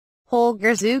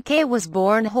Holger Czukay was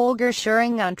born Holger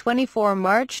on 24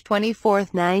 March 24,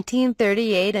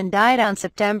 1938 and died on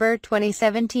September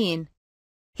 2017.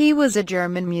 He was a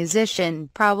German musician,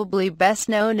 probably best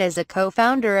known as a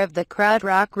co-founder of the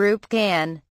krautrock group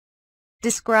Can.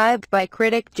 Described by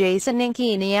critic Jason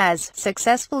Inkini as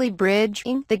successfully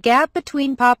bridging the gap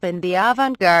between pop and the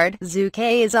avant-garde,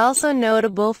 Czukay is also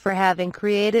notable for having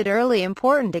created early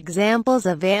important examples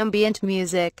of ambient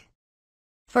music.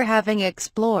 For having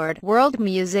explored world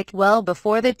music well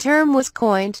before the term was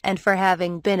coined, and for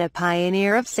having been a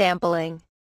pioneer of sampling.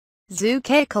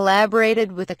 Czukay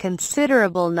collaborated with a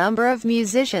considerable number of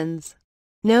musicians.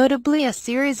 Notably, a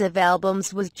series of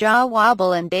albums with Jah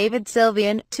Wobble and David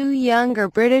Sylvian, two younger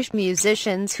British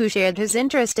musicians who shared his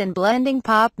interest in blending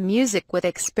pop music with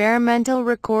experimental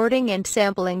recording and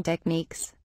sampling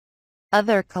techniques.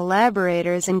 Other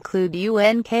collaborators include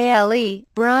UNKLE,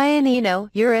 Brian Eno,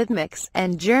 Eurythmics,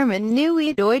 and German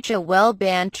Neue Deutsche Welle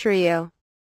band trio.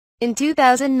 In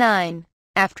 2009,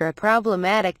 after a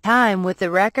problematic time with the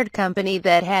record company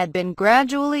that had been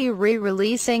gradually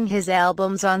re-releasing his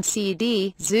albums on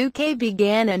CD, Czukay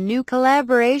began a new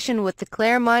collaboration with the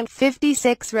Claremont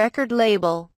 56 record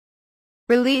label,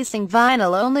 releasing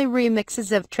vinyl-only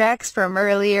remixes of tracks from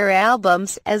earlier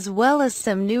albums, as well as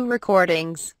some new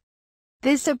recordings.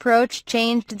 This approach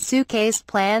changed Czukay's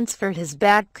plans for his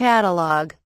back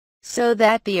catalog, so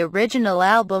that the original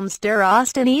albums Der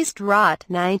Ost und East Rot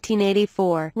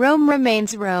 1984, Rome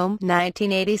Remains Rome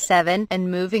 1987, and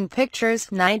Moving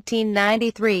Pictures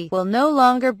 1993 will no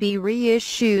longer be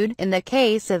reissued in the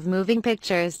case of Moving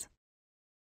Pictures,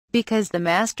 because the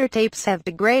master tapes have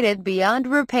degraded beyond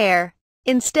repair.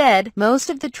 Instead, most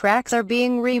of the tracks are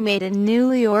being remade and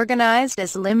newly organized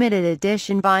as limited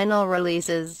edition vinyl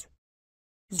releases.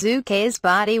 Czukay's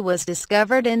body was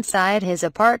discovered inside his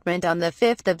apartment on the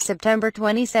 5th of September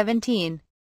 2017.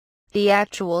 The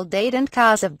actual date and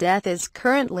cause of death is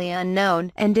currently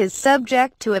unknown, and is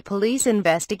subject to a police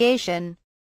investigation.